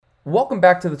Welcome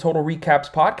back to the Total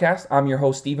Recaps podcast. I'm your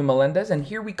host, Steven Melendez, and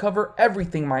here we cover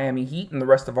everything Miami Heat and the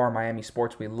rest of our Miami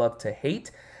sports we love to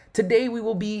hate. Today we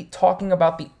will be talking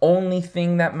about the only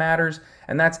thing that matters,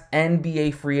 and that's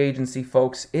NBA free agency,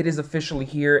 folks. It is officially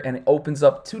here, and it opens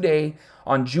up today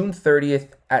on June 30th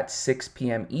at 6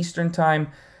 p.m. Eastern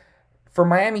Time. For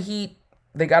Miami Heat,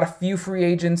 they got a few free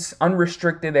agents,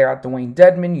 unrestricted. They got Dwayne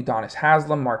Dedmon, Udonis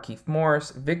Haslem, Markieff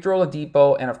Morris, Victor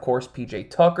Oladipo, and of course PJ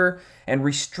Tucker. And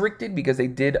restricted, because they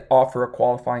did offer a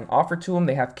qualifying offer to him,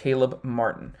 they have Caleb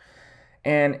Martin.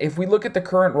 And if we look at the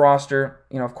current roster,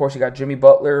 of course you got Jimmy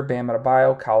Butler, Bam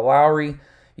Adebayo, Kyle Lowry.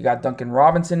 You got Duncan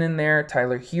Robinson in there,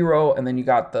 Tyler Hero, and then you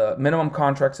got the minimum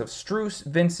contracts of Strus,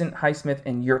 Vincent, Highsmith,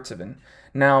 and Yurtseven.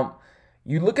 Now,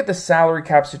 you look at the salary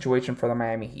cap situation for the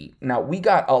Miami Heat. Now, we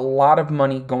got a lot of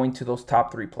money going to those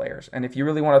top three players. And if you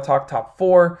really want to talk top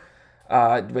four,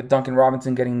 with Duncan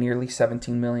Robinson getting nearly $17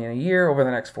 million a year over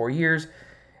the next 4 years,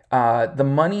 the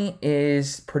money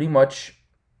is pretty much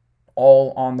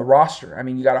all on the roster. I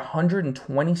mean, you got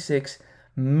 $126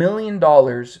 million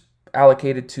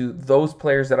allocated to those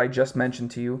players that I just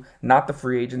mentioned to you, not the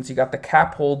free agents. You got the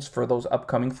cap holds for those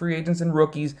upcoming free agents and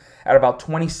rookies at about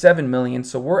 $27 million.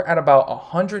 So we're at about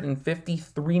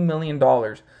 $153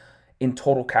 million in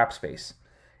total cap space.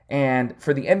 And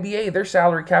for the NBA, their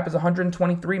salary cap is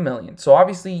 $123 million. So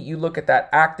obviously you look at that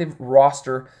active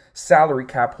roster salary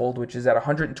cap hold, which is at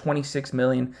 $126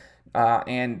 million,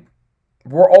 and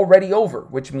we're already over,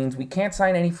 which means we can't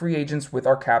sign any free agents with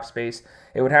our cap space.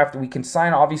 We can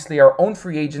sign obviously our own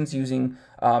free agents using,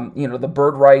 the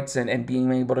bird rights and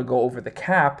being able to go over the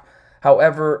cap.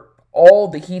 However, all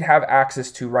the Heat have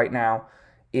access to right now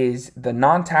is the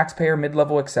non-taxpayer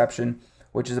mid-level exception,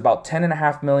 which is about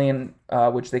 $10.5 million,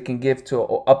 which they can give to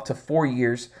up to 4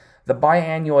 years. The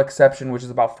biannual exception, which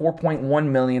is about $4.1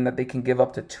 million that they can give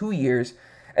up to 2 years.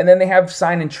 And then they have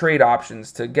sign and trade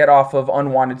options to get off of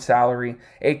unwanted salary,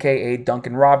 aka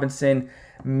Duncan Robinson,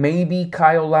 maybe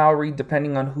Kyle Lowry,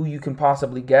 depending on who you can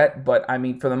possibly get. But I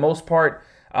mean, for the most part,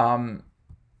 the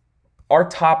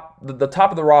top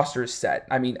of the roster is set.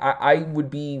 I mean, I would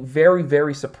be very,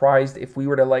 very surprised if we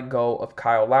were to let go of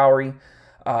Kyle Lowry.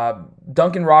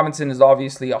 Duncan Robinson is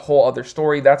obviously a whole other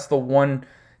story. That's the one,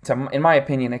 in my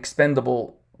opinion,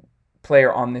 expendable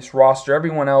player on this roster.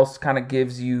 Everyone else kind of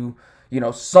gives you,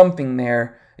 something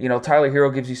there. Tyler Hero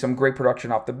gives you some great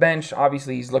production off the bench.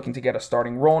 Obviously, he's looking to get a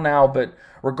starting role now, but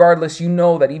regardless,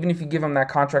 that even if you give him that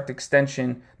contract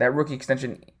extension, that rookie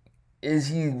extension, is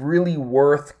he really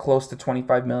worth close to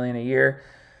 $25 million a year?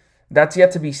 That's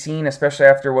yet to be seen, especially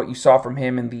after what you saw from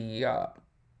him in the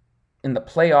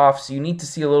playoffs. You need to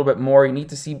see a little bit more. You need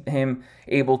to see him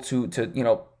able to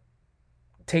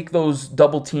take those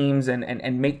double teams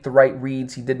and make the right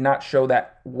reads. He did not show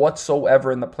that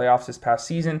whatsoever in the playoffs this past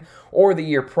season or the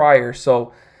year prior.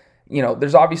 So,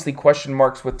 there's obviously question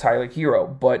marks with Tyler Hero,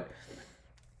 but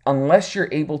unless you're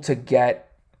able to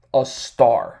get a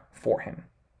star for him,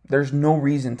 there's no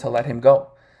reason to let him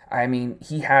go. I mean,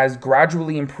 he has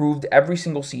gradually improved every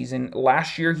single season.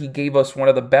 Last year, he gave us one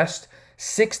of the best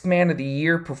sixth man of the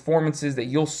year performances that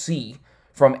you'll see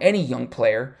from any young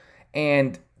player.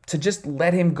 And to just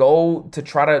let him go to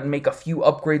try to make a few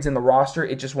upgrades in the roster,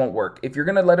 it just won't work. If you're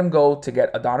going to let him go to get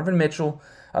a Donovan Mitchell,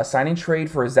 a signing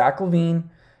trade for a Zach LaVine,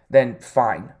 then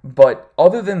fine. But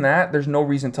other than that, there's no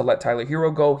reason to let Tyler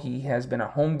Hero go. He has been a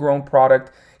homegrown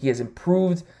product. He has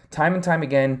improved time and time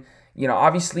again.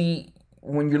 Obviously,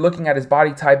 when you're looking at his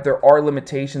body type, there are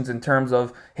limitations in terms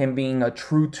of him being a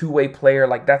true two-way player.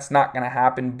 Like, that's not going to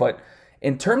happen. But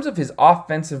in terms of his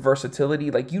offensive versatility,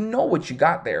 what you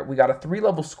got there. We got a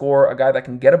 3-level scorer, a guy that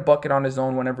can get a bucket on his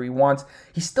own whenever he wants.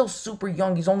 He's still super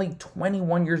young. He's only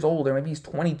 21 years old, or maybe he's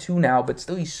 22 now, but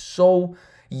still he's so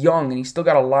young, and he's still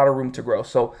got a lot of room to grow.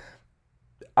 So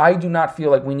I do not feel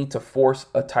like we need to force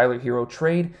a Tyler Hero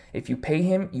trade. If you pay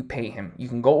him, you pay him. You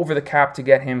can go over the cap to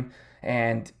get him,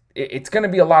 and it's going to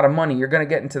be a lot of money. You're going to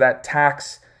get into that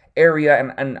tax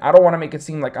area, and I don't want to make it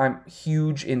seem like I'm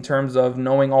huge in terms of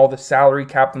knowing all the salary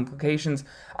cap implications.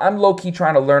 I'm low-key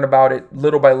trying to learn about it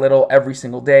little by little every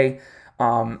single day.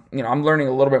 I'm learning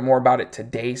a little bit more about it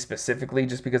today specifically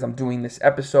just because I'm doing this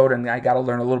episode, and I got to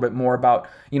learn a little bit more about,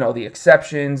 the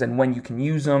exceptions and when you can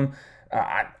use them.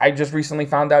 I just recently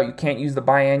found out you can't use the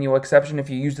biannual exception if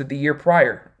you used it the year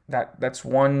prior. That's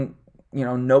one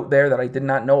note there that I did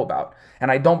not know about. And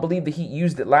I don't believe the Heat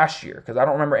used it last year because I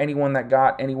don't remember anyone that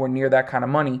got anywhere near that kind of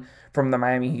money from the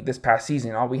Miami Heat this past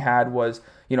season. All we had was,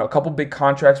 a couple big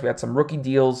contracts. We had some rookie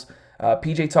deals.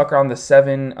 PJ Tucker on the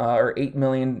 7 or 8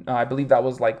 million. I believe that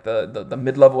was like the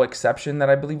mid-level exception that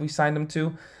I believe we signed him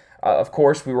to. Of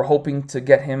course, we were hoping to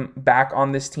get him back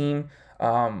on this team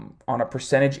on a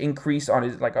percentage increase, on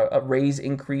his like a raise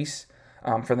increase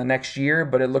for the next year,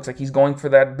 but it looks like he's going for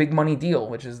that big money deal,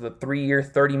 which is the 3-year,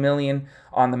 $30 million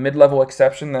on the mid-level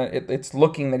exception that it's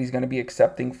looking that he's going to be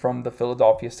accepting from the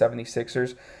Philadelphia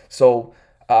 76ers. So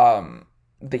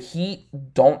the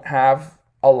Heat don't have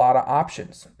a lot of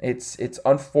options. It's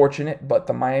unfortunate, but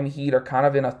the Miami Heat are kind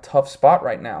of in a tough spot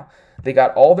right now. They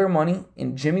got all their money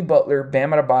in Jimmy Butler, Bam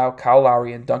Adebayo, Kyle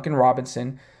Lowry, and Duncan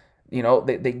Robinson. You know,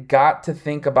 they got to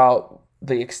think about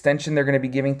the extension they're going to be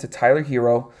giving to Tyler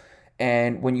Hero.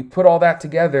 And when you put all that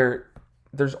together,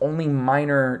 there's only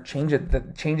minor changes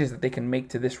that they can make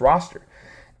to this roster.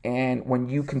 And when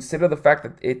you consider the fact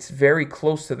that it's very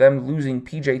close to them losing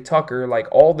PJ Tucker, like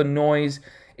all the noise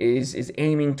is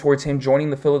aiming towards him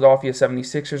joining the Philadelphia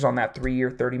 76ers on that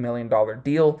 3-year, $30 million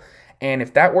deal. And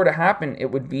if that were to happen,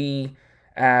 it would be,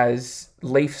 as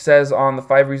Leif says on the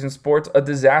 5 Reasons Sports, a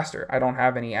disaster. I don't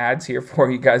have any ads here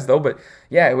for you guys though, but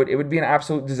yeah, it would be an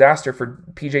absolute disaster for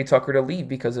PJ Tucker to leave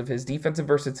because of his defensive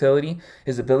versatility,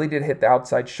 his ability to hit the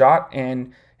outside shot,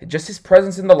 and just his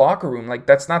presence in the locker room. Like,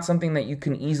 that's not something that you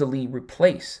can easily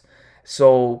replace.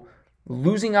 So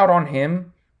losing out on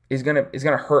him is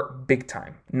gonna hurt big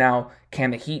time. Now,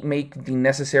 can the Heat make the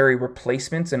necessary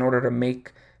replacements in order to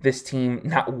make this team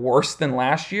not worse than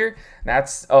last year?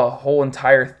 That's a whole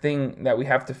entire thing that we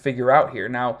have to figure out here.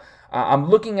 Now, I'm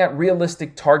looking at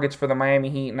realistic targets for the Miami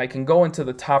Heat, and I can go into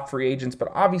the top free agents, but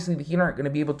obviously the Heat aren't going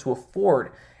to be able to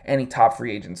afford any top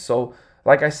free agents. So,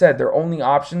 like I said, their only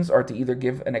options are to either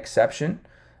give an exception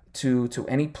to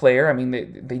any player. I mean,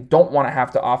 they don't want to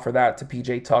have to offer that to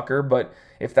PJ Tucker, but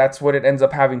if that's what it ends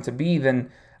up having to be, then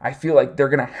I feel like they're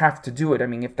going to have to do it. I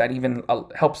mean, if that even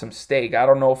helps him stay. I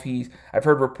don't know if I've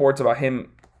heard reports about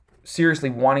him seriously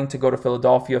wanting to go to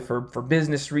Philadelphia for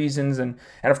business reasons and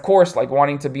of course, like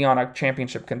wanting to be on a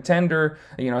championship contender.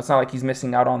 You know, it's not like he's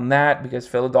missing out on that because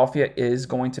Philadelphia is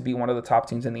going to be one of the top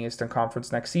teams in the Eastern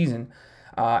Conference next season.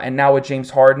 And now with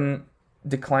James Harden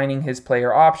declining his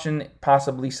player option,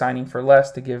 possibly signing for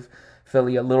less to give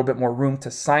Philly a little bit more room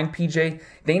to sign PJ,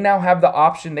 they now have the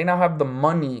option, they now have the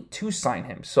money to sign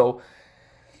him. So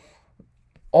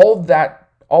all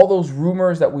those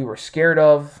rumors that we were scared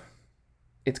of,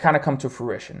 it's kind of come to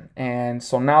fruition. And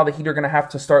so now the Heat are going to have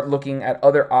to start looking at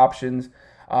other options.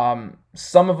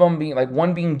 Some of them being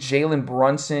one being Jalen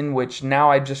Brunson, which now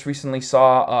I just recently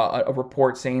saw a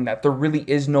report saying that there really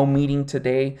is no meeting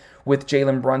today with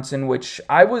Jalen Brunson, which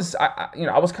I was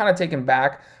kind of taken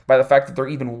back by the fact that there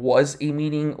even was a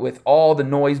meeting, with all the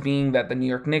noise being that the New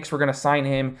York Knicks were going to sign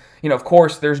him. You know, of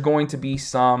course, there's going to be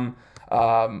some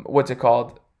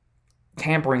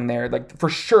tampering there. Like, for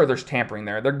sure there's tampering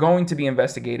there. They're going to be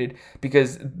investigated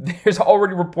because there's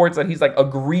already reports that he's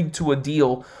agreed to a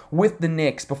deal with the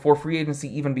Knicks before free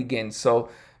agency even begins. So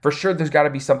for sure there's got to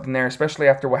be something there, especially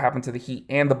after what happened to the Heat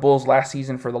and the Bulls last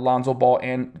season for the Lonzo Ball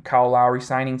and Kyle Lowry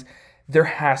signings. There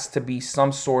has to be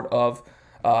some sort of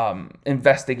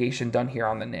investigation done here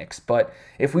on the Knicks. But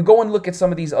if we go and look at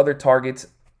some of these other targets,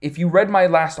 if you read my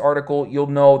last article, you'll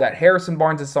know that Harrison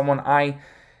Barnes is someone I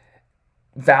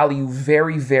value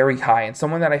very, very high, and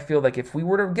someone that I feel like if we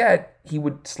were to get, he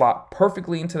would slot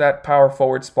perfectly into that power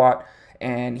forward spot,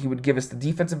 and he would give us the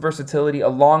defensive versatility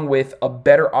along with a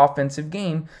better offensive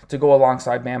game to go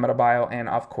alongside Bam Adebayo and,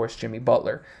 of course, Jimmy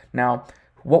Butler. Now,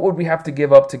 what would we have to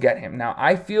give up to get him? Now,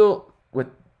 I feel with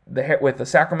the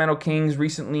Sacramento Kings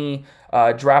recently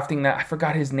drafting that, I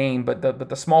forgot his name, but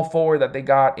the small forward that they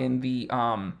got in the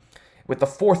with the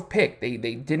 4th pick, they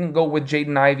didn't go with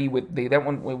Jaden Ivey. They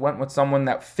went with someone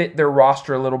that fit their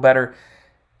roster a little better.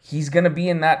 He's going to be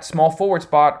in that small forward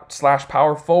spot /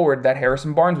 power forward that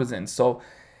Harrison Barnes was in. So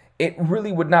it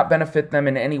really would not benefit them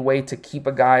in any way to keep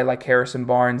a guy like Harrison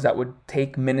Barnes that would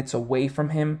take minutes away from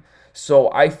him. So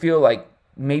I feel like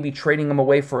maybe trading him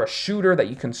away for a shooter that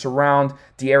you can surround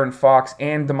De'Aaron Fox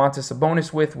and Domantas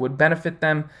Sabonis with would benefit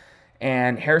them.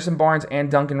 And Harrison Barnes and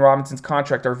Duncan Robinson's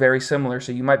contract are very similar,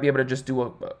 so you might be able to just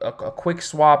do a quick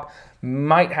swap.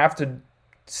 Might have to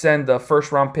send the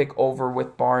first-round pick over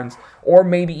with Barnes, or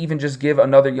maybe even just give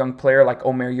another young player like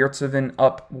Omer Yurtseven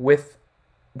up with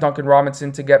Duncan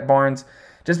Robinson to get Barnes,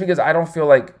 just because I don't feel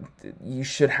like you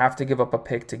should have to give up a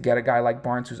pick to get a guy like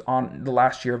Barnes who's on the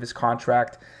last year of his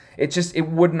contract. It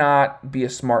would not be a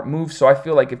smart move. So I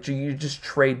feel like if you just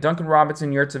trade Duncan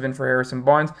Robinson, Yurtseven for Harrison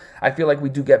Barnes, I feel like we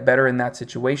do get better in that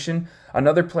situation.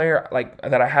 Another player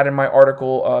that I had in my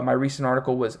article, my recent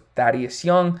article, was Thaddeus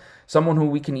Young, someone who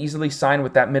we can easily sign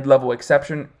with that mid-level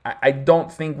exception. I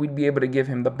don't think we'd be able to give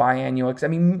him the biannual. I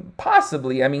mean,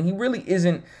 possibly. I mean, he really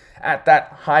isn't at that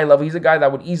high level. He's a guy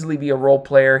that would easily be a role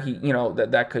player. He,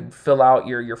 that could fill out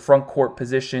your front court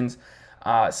positions.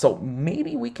 So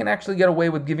maybe we can actually get away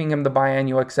with giving him the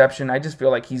biannual exception. I just feel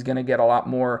like he's going to get a lot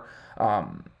more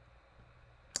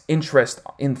interest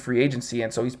in free agency,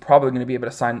 and so he's probably going to be able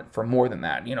to sign for more than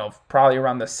that. Probably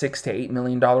around the $6 to $8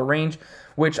 million range,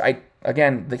 which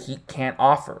the Heat can't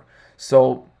offer.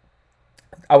 So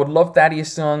I would love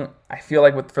Thaddeus Young. I feel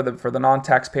like for the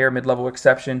non-taxpayer mid-level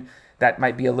exception, that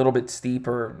might be a little bit steep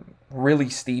or really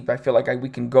steep. I feel like we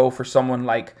can go for someone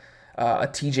like a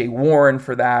TJ Warren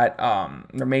for that,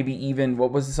 or maybe even,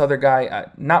 what was this other guy?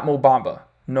 Not Mo Bamba.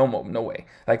 No way.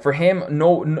 Like for him,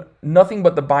 nothing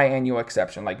but the biannual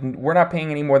exception. Like we're not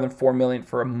paying any more than $4 million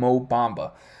for a Mo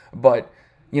Bamba. But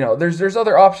there's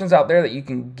other options out there that you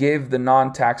can give the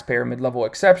non-taxpayer mid-level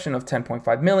exception of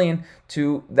 $10.5 million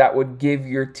to, that would give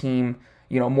your team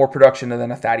more production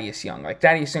than a Thaddeus Young. Like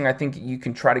Thaddeus Young, I think you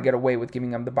can try to get away with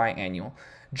giving him the biannual.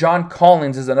 John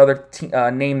Collins is another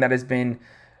name that has been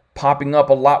popping up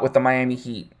a lot with the Miami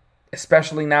Heat,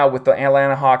 especially now with the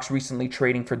Atlanta Hawks recently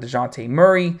trading for DeJounte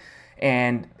Murray,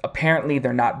 and apparently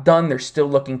they're not done. They're still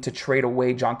looking to trade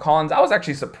away John Collins. I was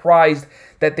actually surprised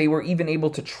that they were even able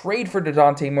to trade for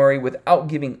DeJounte Murray without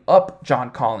giving up John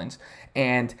Collins.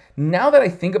 And now that I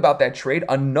think about that trade,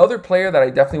 another player that I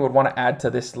definitely would want to add to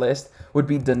this list would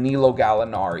be Danilo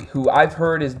Gallinari, who I've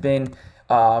heard has been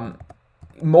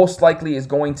most likely is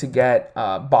going to get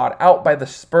bought out by the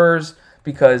Spurs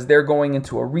because they're going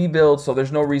into a rebuild, so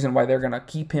there's no reason why they're going to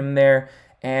keep him there.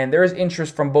 And there is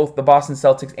interest from both the Boston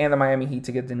Celtics and the Miami Heat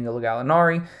to get Danilo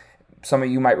Gallinari. Some of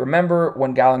you might remember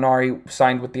when Gallinari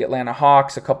signed with the Atlanta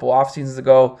Hawks a couple off seasons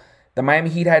ago, the Miami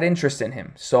Heat had interest in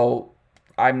him. So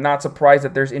I'm not surprised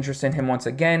that there's interest in him once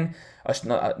again.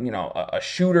 A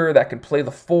shooter that can play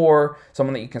the 4,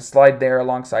 someone that you can slide there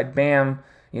alongside Bam.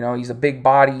 He's a big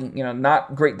body,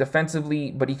 not great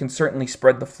defensively, but he can certainly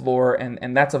spread the floor,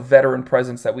 and that's a veteran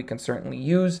presence that we can certainly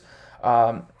use.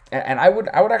 And I would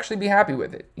actually be happy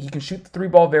with it. He can shoot the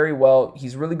 3-ball very well.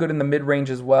 He's really good in the mid-range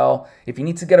as well. If he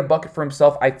needs to get a bucket for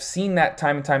himself, I've seen that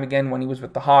time and time again when he was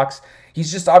with the Hawks.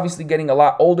 He's just obviously getting a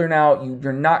lot older now.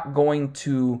 You're not going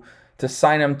to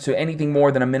sign him to anything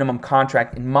more than a minimum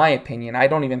contract, in my opinion. I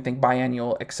don't even think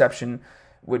biannual exception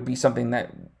would be something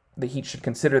that the Heat should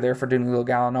consider there for Danilo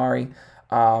Gallinari.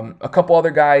 A couple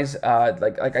other guys,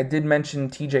 like I did mention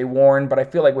TJ Warren, but I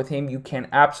feel like with him, you can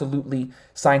absolutely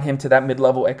sign him to that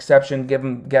mid-level exception, get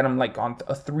him like on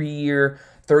a 3-year,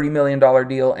 $30 million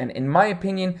deal. And in my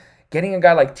opinion, getting a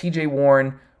guy like TJ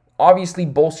Warren obviously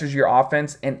bolsters your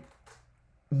offense, and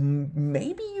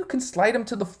maybe you can slide him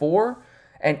to the 4.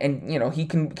 And he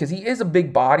can, because he is a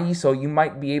big body, so you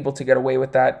might be able to get away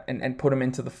with that and put him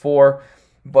into the 4.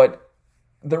 But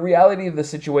the reality of the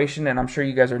situation, and I'm sure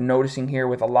you guys are noticing here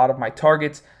with a lot of my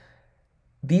targets,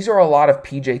 these are a lot of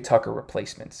PJ Tucker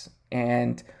replacements.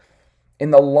 And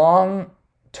in the long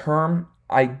term,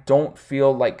 I don't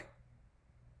feel like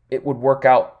it would work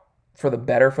out for the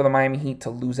better for the Miami Heat to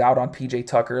lose out on PJ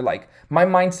Tucker. Like, my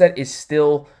mindset is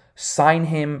still sign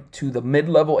him to the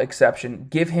mid-level exception,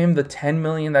 give him the $10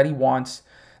 million that he wants.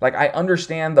 Like, I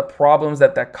understand the problems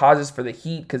that causes for the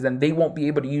Heat, because then they won't be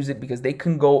able to use it because they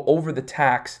can go over the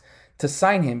tax to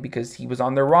sign him because he was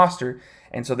on their roster.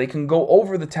 And so they can go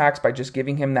over the tax by just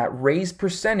giving him that raised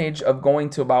percentage of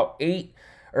going to about $8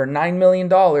 or $9 million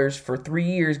for 3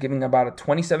 years, giving about a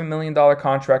 $27 million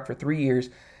contract for 3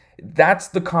 years. That's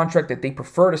the contract that they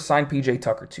prefer to sign PJ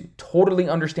Tucker to. Totally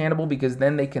understandable, because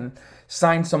then they can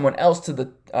sign someone else to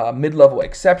the mid-level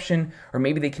exception, or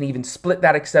maybe they can even split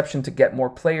that exception to get more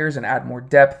players and add more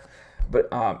depth. But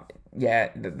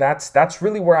that's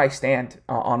really where I stand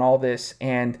on all this.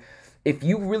 And if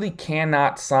you really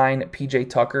cannot sign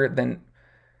PJ Tucker, then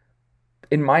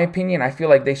in my opinion, I feel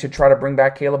like they should try to bring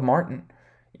back Caleb Martin.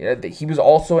 He was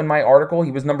also in my article.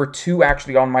 He was number 2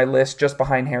 actually on my list, just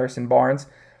behind Harrison Barnes.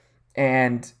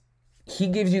 And he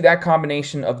gives you that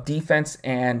combination of defense,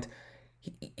 and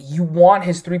you want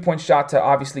his 3-point shot to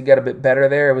obviously get a bit better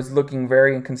there. It was looking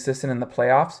very inconsistent in the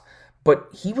playoffs, but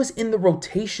he was in the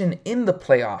rotation in the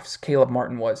playoffs, Caleb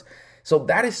Martin was. So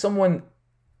that is someone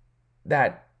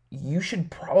that you should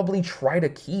probably try to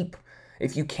keep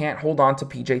if you can't hold on to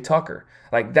PJ Tucker.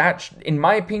 Like that, in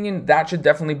my opinion, that should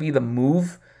definitely be the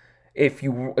move. If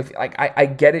I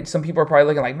get it, some people are probably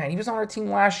looking like, man, he was on our team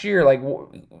last year. Like,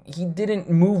 he didn't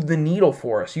move the needle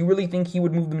for us. You really think he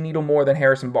would move the needle more than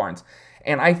Harrison Barnes?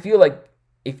 And I feel like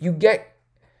if you get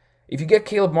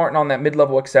Caleb Martin on that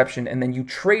mid-level exception and then you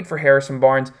trade for Harrison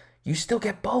Barnes, you still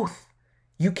get both.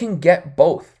 You can get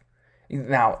both.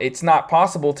 Now, it's not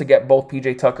possible to get both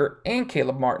PJ Tucker and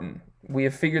Caleb Martin. We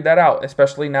have figured that out,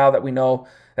 especially now that we know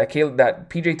that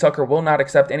PJ Tucker will not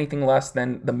accept anything less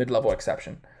than the mid-level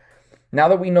exception. Now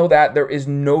that we know that, there is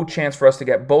no chance for us to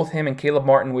get both him and Caleb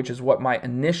Martin, which is what my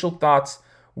initial thoughts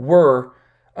were,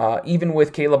 even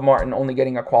with Caleb Martin only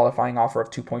getting a qualifying offer of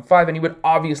 2.5, and he would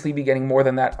obviously be getting more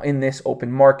than that in this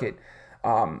open market.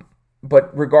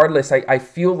 But regardless, I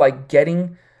feel like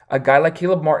getting a guy like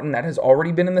Caleb Martin that has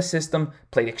already been in the system,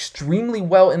 played extremely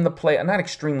well in the play, not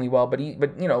extremely well, but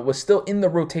was still in the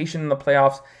rotation in the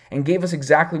playoffs and gave us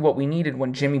exactly what we needed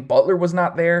when Jimmy Butler was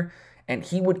not there. And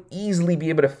he would easily be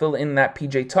able to fill in that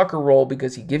PJ Tucker role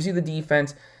because he gives you the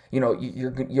defense.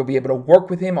 You'll be able to work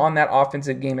with him on that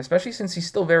offensive game, especially since he's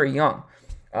still very young.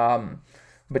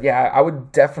 But yeah, I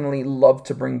would definitely love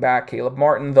to bring back Caleb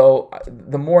Martin, though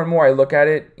the more and more I look at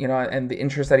it, and the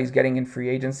interest that he's getting in free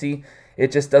agency,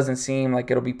 it just doesn't seem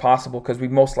like it'll be possible because we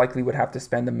most likely would have to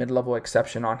spend a mid-level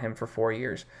exception on him for 4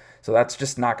 years. So that's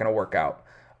just not going to work out.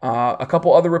 A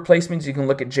couple other replacements, you can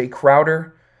look at Jay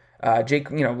Crowder.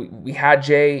 We had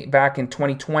Jay back in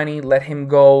 2020, let him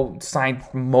go, signed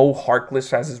Mo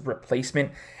Harkless as his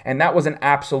replacement, and that was an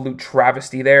absolute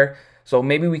travesty there. So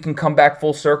maybe we can come back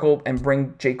full circle and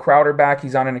bring Jay Crowder back.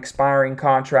 He's on an expiring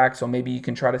contract, so maybe you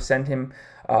can try to send him,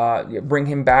 bring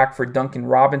him back for Duncan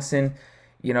Robinson.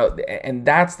 And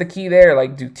that's the key there.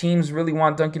 Like, do teams really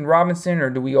want Duncan Robinson, or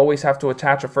do we always have to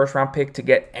attach a first-round pick to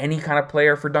get any kind of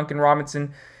player for Duncan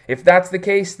Robinson? If that's the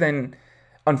case, then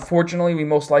unfortunately, we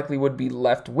most likely would be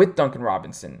left with Duncan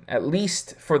Robinson, at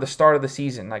least for the start of the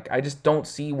season. Like, I just don't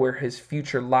see where his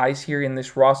future lies here in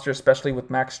this roster, especially with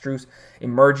Max Strus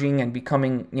emerging and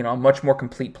becoming, a much more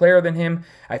complete player than him.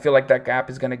 I feel like that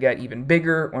gap is going to get even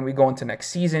bigger when we go into next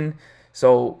season.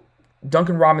 So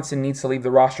Duncan Robinson needs to leave the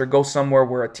roster, go somewhere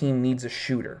where a team needs a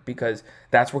shooter, because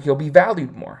that's where he'll be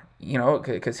valued more,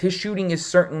 because his shooting is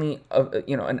certainly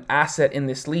an asset in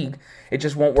this league. It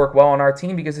just won't work well on our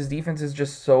team because his defense is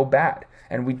just so bad,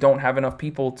 and we don't have enough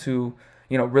people to,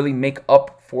 really make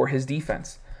up for his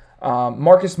defense.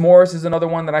 Marcus Morris is another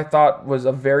one that I thought was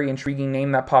a very intriguing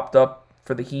name that popped up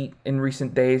for the Heat in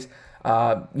recent days.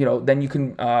 Then you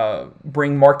can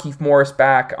bring Markieff Morris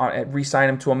back, re-sign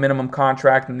him to a minimum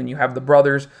contract, and then you have the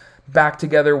brothers back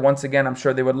together. Once again, I'm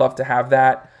sure they would love to have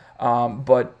that.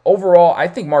 But overall, I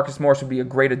think Marcus Morris would be a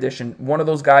great addition. One of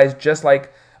those guys, just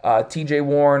like TJ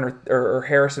Warren or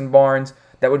Harrison Barnes,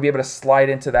 that would be able to slide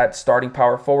into that starting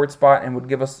power forward spot and would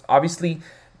give us, obviously,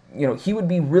 he would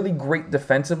be really great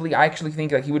defensively. I actually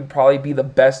think that he would probably be the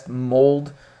best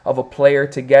mold of a player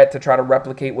to get to try to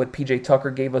replicate what PJ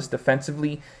Tucker gave us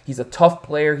defensively. He's a tough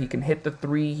player. He can hit the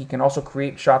three. He can also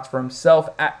create shots for himself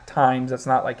at times. That's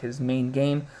not like his main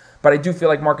game. But I do feel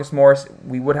like Marcus Morris,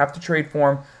 we would have to trade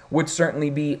for him, would certainly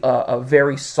be a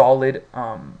very solid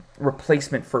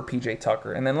replacement for PJ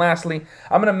Tucker. And then lastly,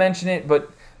 I'm going to mention it, but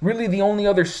really the only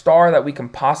other star that we can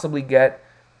possibly get,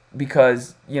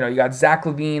 because, you got Zach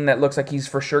LaVine that looks like he's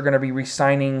for sure going to be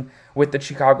re-signing with the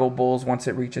Chicago Bulls once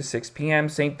it reaches 6 p.m.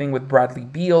 Same thing with Bradley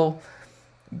Beal.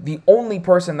 The only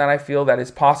person that I feel that is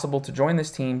possible to join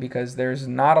this team, because there's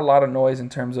not a lot of noise in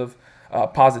terms of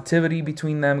positivity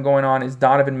between them going on, is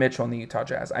Donovan Mitchell and the Utah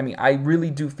Jazz. I mean, I really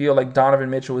do feel like Donovan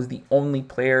Mitchell is the only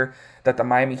player that the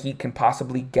Miami Heat can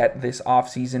possibly get this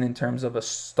offseason in terms of a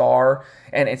star.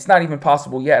 And it's not even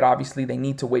possible yet. Obviously, they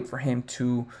need to wait for him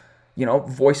to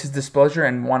voice his displeasure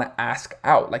and want to ask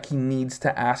out. Like, he needs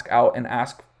to ask out and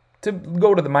ask to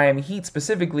go to the Miami Heat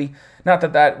specifically. Not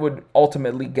that that would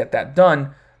ultimately get that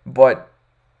done, but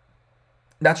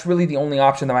that's really the only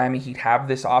option the Miami Heat have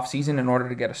this offseason in order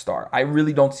to get a star. I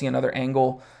really don't see another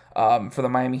angle for the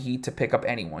Miami Heat to pick up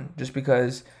anyone, just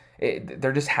because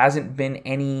there just hasn't been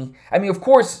any. I mean, of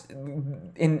course,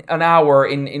 in an hour,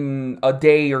 in a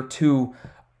day or two,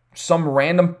 some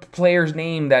random player's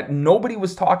name that nobody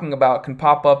was talking about can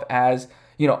pop up as,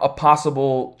 a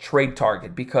possible trade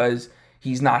target because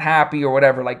he's not happy or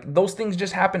whatever. Like, those things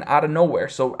just happen out of nowhere.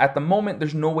 So at the moment,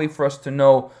 there's no way for us to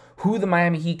know who the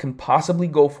Miami Heat can possibly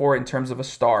go for in terms of a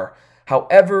star.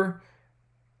 However,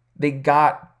 they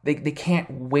can't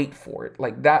wait for it.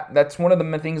 Like, that's one of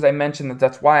the things I mentioned.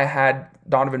 That's why I had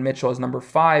Donovan Mitchell as number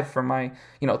 5 for my,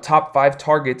 top 5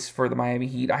 targets for the Miami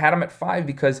Heat. I had him at 5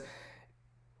 because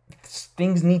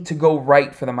things need to go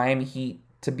right for the Miami Heat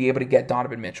to be able to get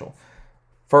Donovan Mitchell.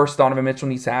 First, Donovan Mitchell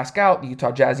needs to ask out. The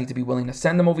Utah Jazz need to be willing to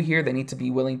send him over here. They need to be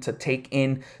willing to take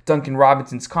in Duncan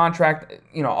Robinson's contract,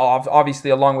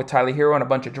 obviously along with Tyler Hero and a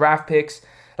bunch of draft picks.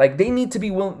 Like, they need to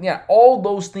be willing. Yeah, all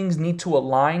those things need to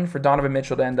align for Donovan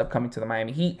Mitchell to end up coming to the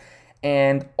Miami Heat.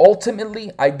 And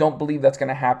ultimately, I don't believe that's going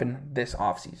to happen this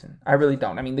offseason. I really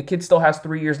don't. I mean, the kid still has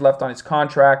 3 years left on his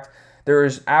contract. There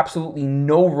is absolutely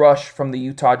no rush from the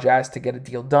Utah Jazz to get a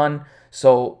deal done.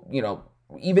 So,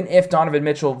 even if Donovan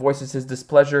Mitchell voices his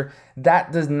displeasure,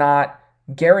 that does not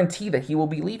guarantee that he will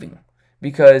be leaving,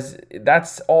 because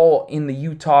that's all in the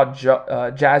Utah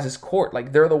Jazz's court.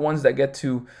 Like, they're the ones that get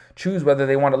to choose whether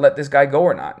they want to let this guy go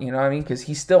or not. You know what I mean? Because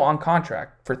he's still on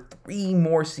contract for 3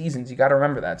 more seasons. You got to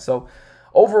remember that. So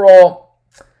overall,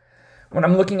 when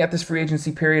I'm looking at this free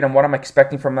agency period and what I'm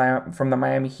expecting from the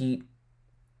Miami Heat,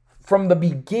 from the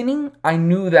beginning, I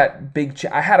knew that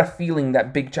I had a feeling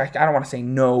that I don't want to say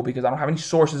no because I don't have any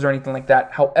sources or anything like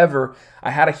that. However,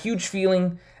 I had a huge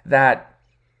feeling that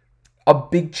a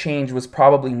big change was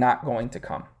probably not going to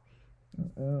come.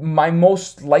 My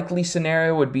most likely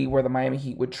scenario would be where the Miami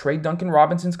Heat would trade Duncan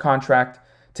Robinson's contract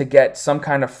to get some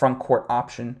kind of front court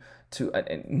option.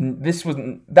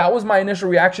 That was my initial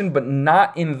reaction, but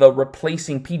not in the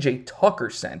replacing PJ Tucker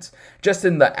sense, just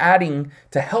in the adding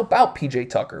to help out PJ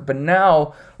Tucker. But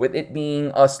now, with it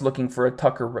being us looking for a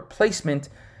Tucker replacement,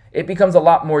 it becomes a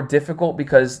lot more difficult,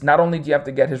 because not only do you have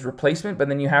to get his replacement, but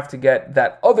then you have to get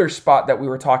that other spot that we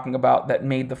were talking about that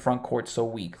made the front court so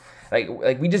weak.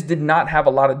 Like we just did not have a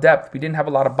lot of depth. We didn't have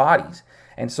a lot of bodies.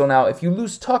 And so now if you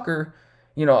lose Tucker,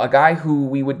 a guy who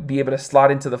we would be able to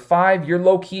slot into the 5, you're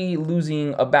low-key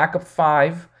losing a backup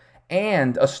 5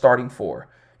 and a starting 4.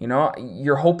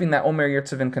 You're hoping that Omer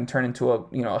Yurtseven can turn into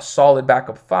a solid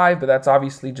backup 5, but that's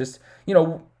obviously just,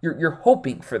 you're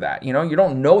hoping for that. You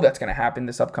don't know that's going to happen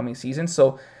this upcoming season,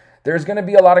 so there's going to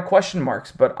be a lot of question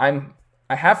marks. But I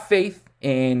have faith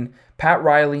in Pat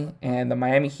Riley and the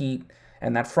Miami Heat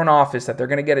and that front office that they're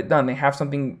going to get it done. They have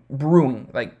something brewing.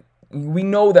 Like, we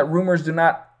know that rumors do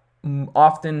not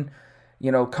often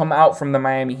come out from the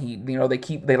Miami Heat.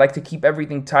 They like to keep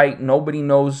everything tight. Nobody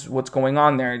knows what's going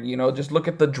on there. Just look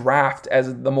at the draft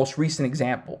as the most recent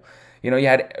example. You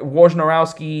had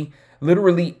Wojnarowski,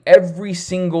 literally every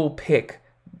single pick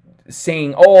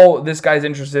saying, oh, this guy's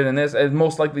interested in this,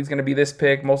 most likely it's going to be this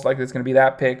pick, most likely it's going to be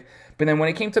that pick. But then when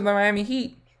it came to the Miami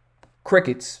Heat,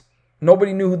 crickets.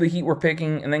 Nobody knew who the Heat were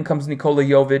picking, and then comes Nikola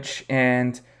Jovic,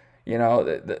 and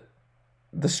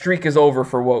the streak is over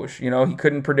for Woj. He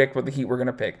couldn't predict what the Heat were going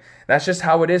to pick. That's just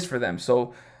how it is for them.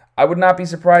 So I would not be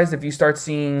surprised if you start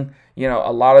seeing,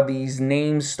 a lot of these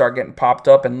names start getting popped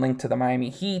up and linked to the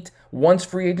Miami Heat once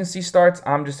free agency starts.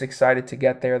 I'm just excited to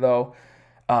get there, though.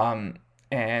 And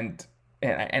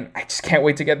I just can't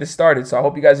wait to get this started. So I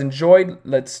hope you guys enjoyed.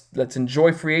 Let's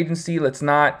enjoy free agency. Let's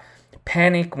not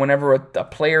panic whenever a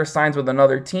player signs with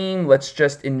another team. Let's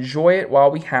just enjoy it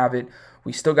while we have it.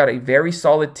 We still got a very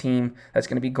solid team that's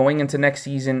going to be going into next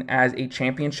season as a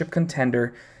championship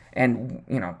contender. And,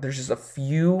 there's just a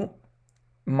few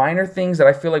minor things that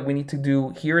I feel like we need to do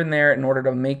here and there in order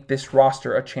to make this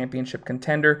roster a championship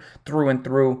contender through and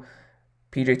through.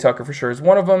 PJ Tucker for sure is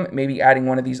one of them. Maybe adding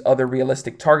one of these other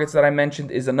realistic targets that I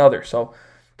mentioned is another. So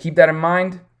keep that in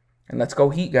mind, and let's go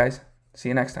Heat, guys. See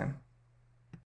you next time.